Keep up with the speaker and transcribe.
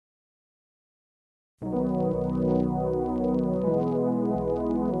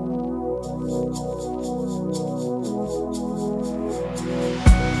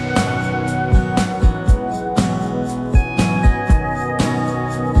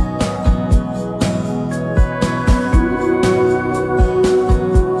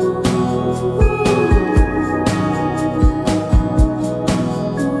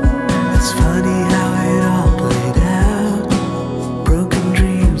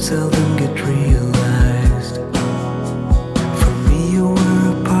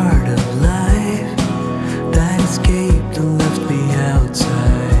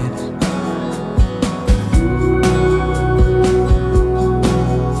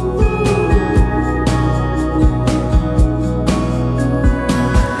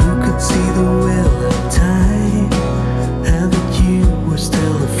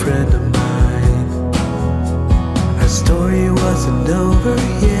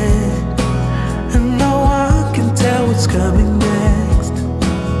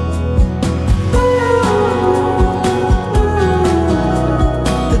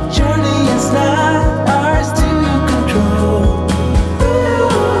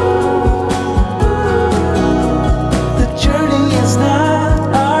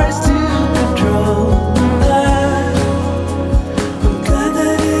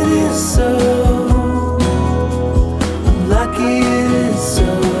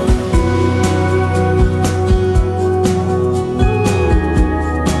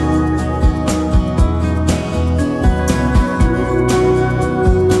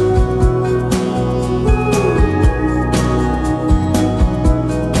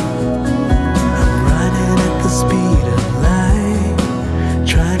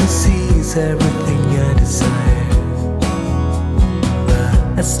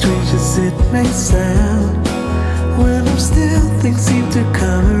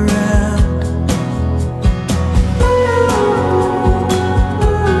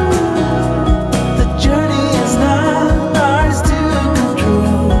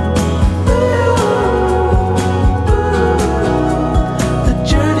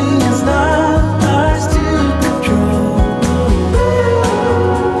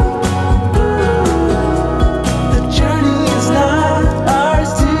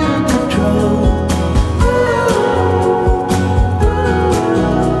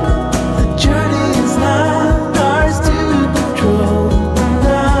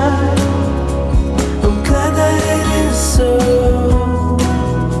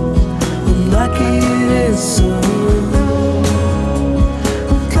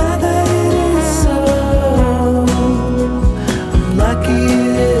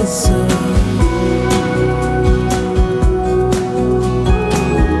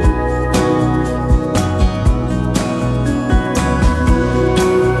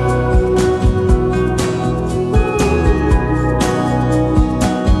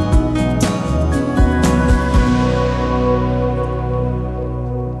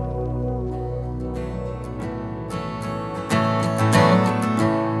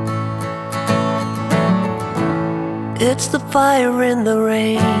It's the fire in the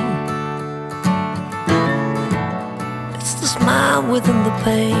rain. It's the smile within the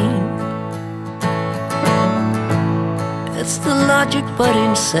pain. It's the logic but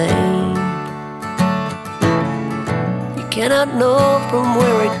insane. You cannot know from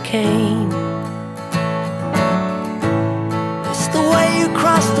where it came. It's the way you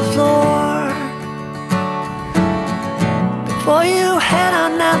cross the floor before you head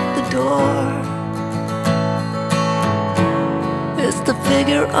on out the door. It's the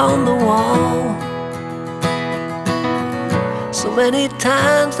figure on the wall. So many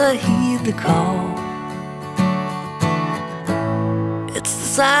times I heed the call. It's the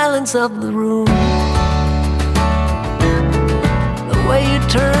silence of the room, the way you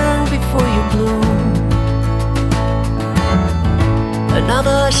turn before you bloom.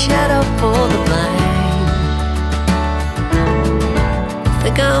 Another shadow for the blind. I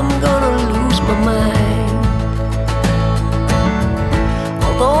think I'm gonna lose my mind.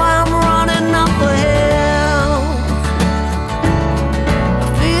 Although I'm running up a hill, I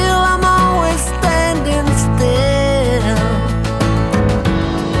feel I'm always standing still.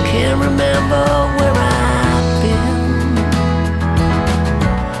 Can't remember where I've been.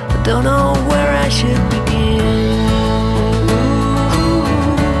 I don't know where I should begin.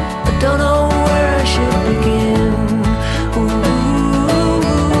 I don't know where I should begin.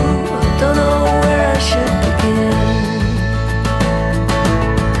 I don't know where I should begin.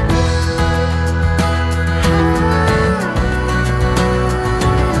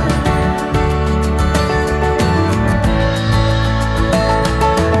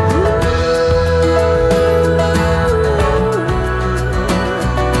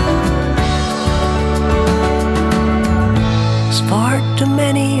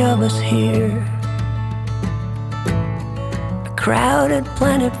 crowded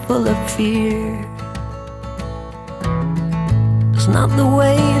planet full of fear. It's not the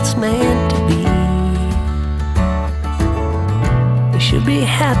way it's meant to be. We should be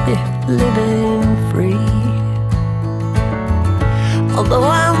happy living free. Although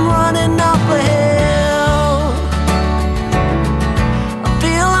I'm running up a hill, I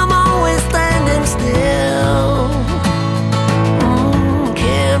feel I'm always standing still.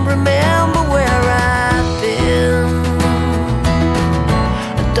 Can't remember where I've been.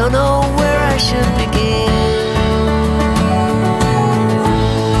 I don't know